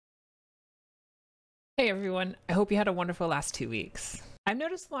Hey everyone, I hope you had a wonderful last 2 weeks. I've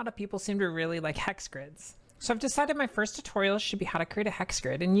noticed a lot of people seem to really like hex grids, so I've decided my first tutorial should be how to create a hex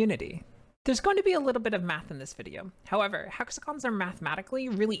grid in Unity. There's going to be a little bit of math in this video. However, hexagons are mathematically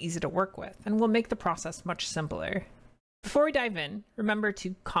really easy to work with and will make the process much simpler. Before we dive in, remember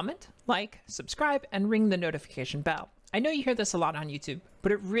to comment, like, subscribe, and ring the notification bell. I know you hear this a lot on YouTube,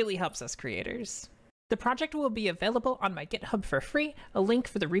 but it really helps us creators. The project will be available on my GitHub for free. A link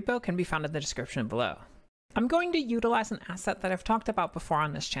for the repo can be found in the description below. I'm going to utilize an asset that I've talked about before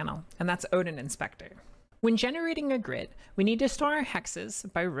on this channel, and that's Odin Inspector. When generating a grid, we need to store our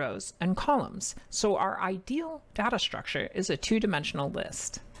hexes by rows and columns, so our ideal data structure is a two-dimensional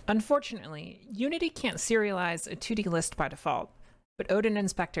list. Unfortunately, Unity can't serialize a 2D list by default, but Odin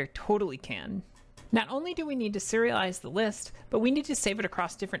Inspector totally can. Not only do we need to serialize the list, but we need to save it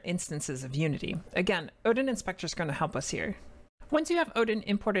across different instances of Unity. Again, Odin Inspector is going to help us here. Once you have Odin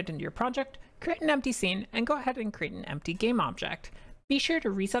imported into your project, create an empty scene and go ahead and create an empty game object. Be sure to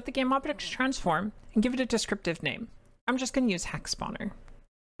reset the game object's transform and give it a descriptive name. I'm just going to use Hex Spawner.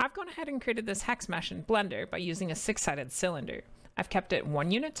 I've gone ahead and created this hex mesh in Blender by using a 6-sided cylinder. I've kept it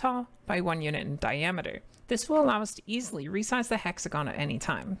 1 unit tall by 1 unit in diameter. This will allow us to easily resize the hexagon at any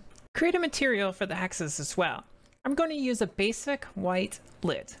time. Create a material for the hexes as well. I'm going to use a basic white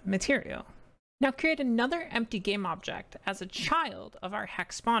lit material. Now create another empty game object as a child of our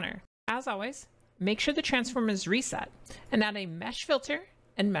hex spawner. As always, make sure the transform is reset and add a mesh filter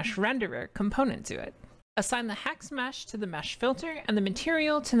and mesh renderer component to it. Assign the hex mesh to the mesh filter and the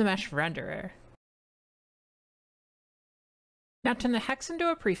material to the mesh renderer. Now turn the hex into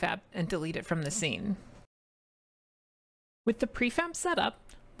a prefab and delete it from the scene. With the prefab set up,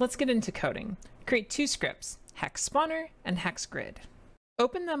 let's get into coding. Create 2 scripts, Hex Spawner and Hex Grid.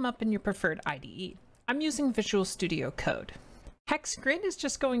 Open them up in your preferred IDE. I'm using Visual Studio Code. Hex Grid is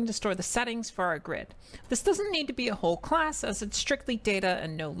just going to store the settings for our grid. This doesn't need to be a whole class as it's strictly data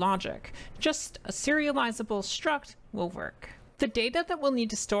and no logic. Just a serializable struct will work. The data that we'll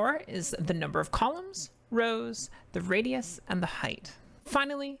need to store is the number of columns, rows, the radius, and the height.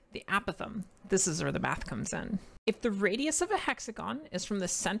 Finally, the apothem. This is where the math comes in. If the radius of a hexagon is from the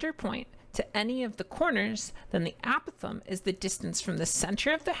center point to any of the corners, then the apothem is the distance from the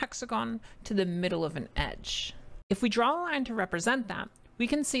center of the hexagon to the middle of an edge. If we draw a line to represent that, we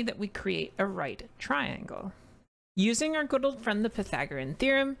can see that we create a right triangle. Using our good old friend the Pythagorean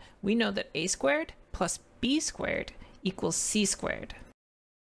theorem, we know that a squared plus b squared equals c squared.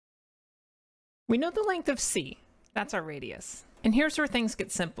 We know the length of c, that's our radius. And here's where things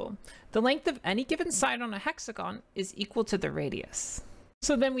get simple. The length of any given side on a hexagon is equal to the radius.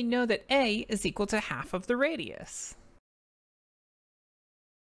 So then we know that a is equal to half of the radius.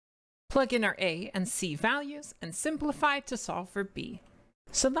 Plug in our a and c values and simplify to solve for b.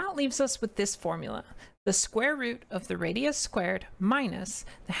 So that leaves us with this formula, the square root of the radius squared minus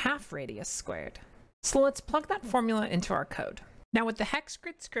the half radius squared. So let's plug that formula into our code. Now with the hex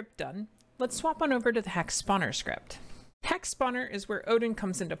grid script done, let's swap on over to the hex spawner script. Hex spawner is where Odin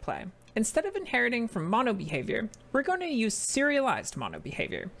comes into play. Instead of inheriting from mono behavior, we're going to use serialized mono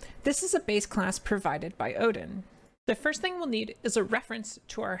behavior. This is a base class provided by Odin. The first thing we'll need is a reference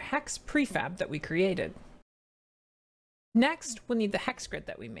to our hex prefab that we created. Next, we'll need the hex grid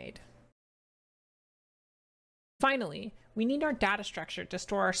that we made. Finally, we need our data structure to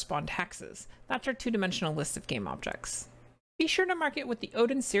store our spawned hexes. That's our two-dimensional list of game objects. Be sure to mark it with the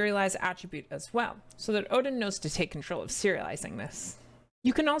Odin serialize attribute as well, so that Odin knows to take control of serializing this.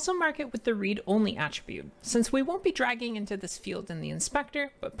 You can also mark it with the read-only attribute, since we won't be dragging into this field in the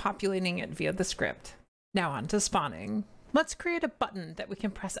inspector, but populating it via the script. Now on to spawning. Let's create a button that we can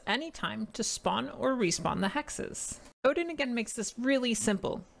press anytime to spawn or respawn the hexes. Odin again makes this really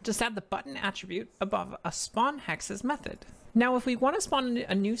simple. Just add the button attribute above a spawn hexes method. Now if we want to spawn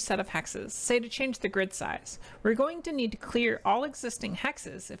a new set of hexes, say to change the grid size, we're going to need to clear all existing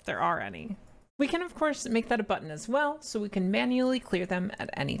hexes if there are any. We can of course make that a button as well, so we can manually clear them at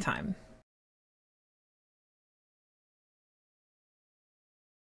any time.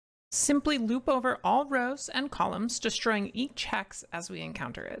 Simply loop over all rows and columns, destroying each hex as we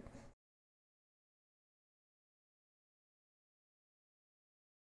encounter it.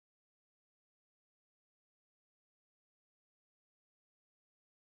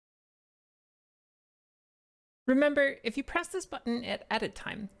 Remember, if you press this button at edit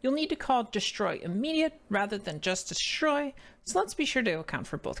time, you'll need to call destroy immediate rather than just destroy, so let's be sure to account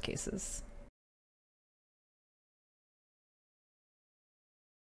for both cases.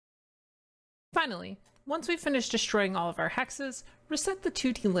 Finally, once we've finished destroying all of our hexes, reset the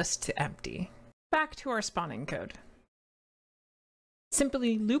 2D list to empty. Back to our spawning code.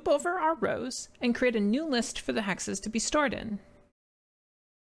 Simply loop over our rows and create a new list for the hexes to be stored in.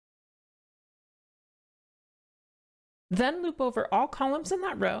 Then loop over all columns in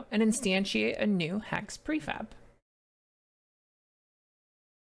that row and instantiate a new hex prefab.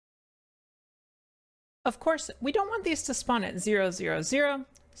 Of course, we don't want these to spawn at 0, 0, 0,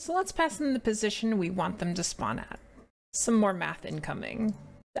 so let's pass in the position we want them to spawn at. Some more math incoming.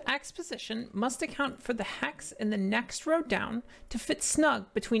 The X position must account for the hex in the next row down to fit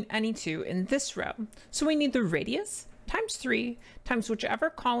snug between any two in this row, so we need the radius times 3 times whichever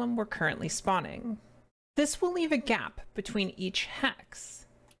column we're currently spawning. This will leave a gap between each hex.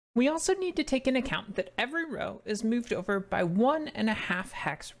 We also need to take into account that every row is moved over by 1.5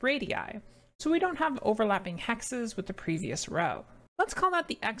 hex radii, so we don't have overlapping hexes with the previous row. Let's call that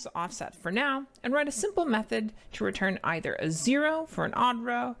the X offset for now, and write a simple method to return either a 0 for an odd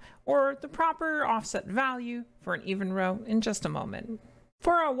row, or the proper offset value for an even row in just a moment.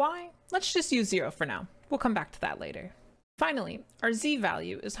 For our Y, let's just use 0 for now. We'll come back to that later. Finally, our Z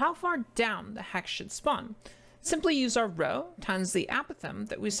value is how far down the hex should spawn. Simply use our row times the apothem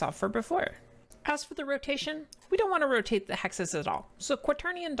that we saw for before. As for the rotation, we don't want to rotate the hexes at all, so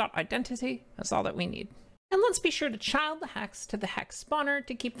quaternion.identity is all that we need. And let's be sure to child the hex to the hex spawner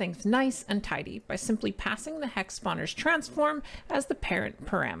to keep things nice and tidy by simply passing the hex spawner's transform as the parent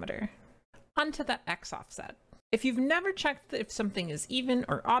parameter. Onto that X offset. If you've never checked if something is even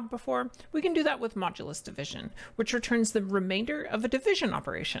or odd before, we can do that with modulus division, which returns the remainder of a division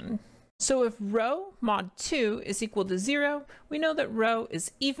operation. So if row mod 2 is equal to 0, we know that row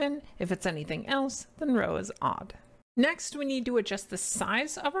is even. If it's anything else, then row is odd. Next, we need to adjust the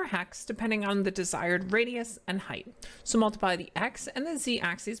size of our hex depending on the desired radius and height. So multiply the X and the Z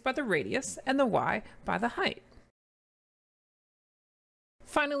axes by the radius and the Y by the height.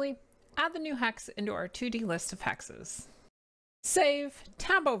 Finally, add the new hex into our 2D list of hexes. Save,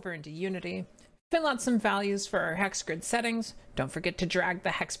 tab over into Unity, fill out some values for our hex grid settings, don't forget to drag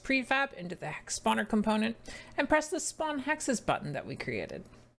the hex prefab into the hex spawner component, and press the spawn hexes button that we created.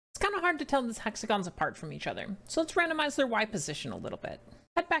 It's kind of hard to tell these hexagons apart from each other, so let's randomize their Y position a little bit.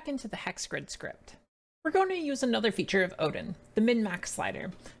 Head back into the hex grid script. We're going to use another feature of Odin, the min-max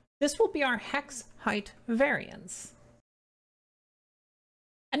slider. This will be our hex height variance.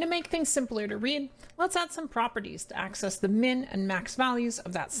 And to make things simpler to read, let's add some properties to access the min and max values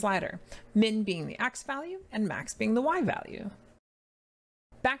of that slider, min being the X value and max being the Y value.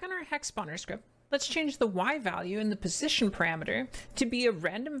 Back on our hex spawner script, let's change the Y value in the position parameter to be a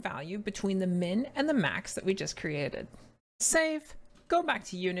random value between the min and the max that we just created. Save, go back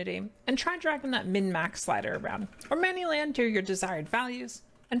to Unity, and try dragging that min-max slider around, or manually enter your desired values,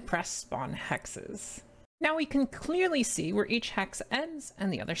 and press spawn hexes. Now we can clearly see where each hex ends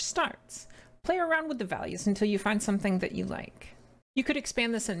and the other starts. Play around with the values until you find something that you like. You could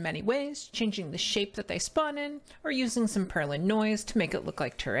expand this in many ways, changing the shape that they spawn in, or using some Perlin noise to make it look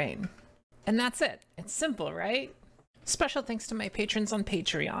like terrain. And that's it. It's simple, right? Special thanks to my patrons on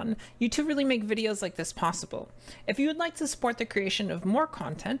Patreon. You two really make videos like this possible. If you would like to support the creation of more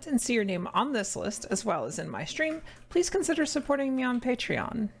content and see your name on this list as well as in my stream, please consider supporting me on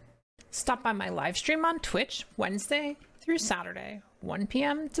Patreon. Stop by my live stream on Twitch Wednesday through Saturday, 1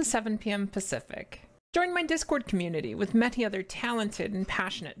 p.m. to 7 p.m. Pacific. Join my Discord community with many other talented and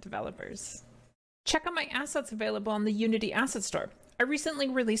passionate developers. Check out my assets available on the Unity Asset Store. I recently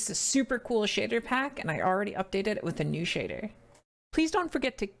released a super cool shader pack and I already updated it with a new shader. Please don't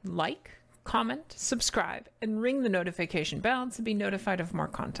forget to like, comment, subscribe, and ring the notification bell to be notified of more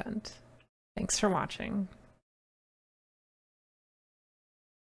content. Thanks for watching.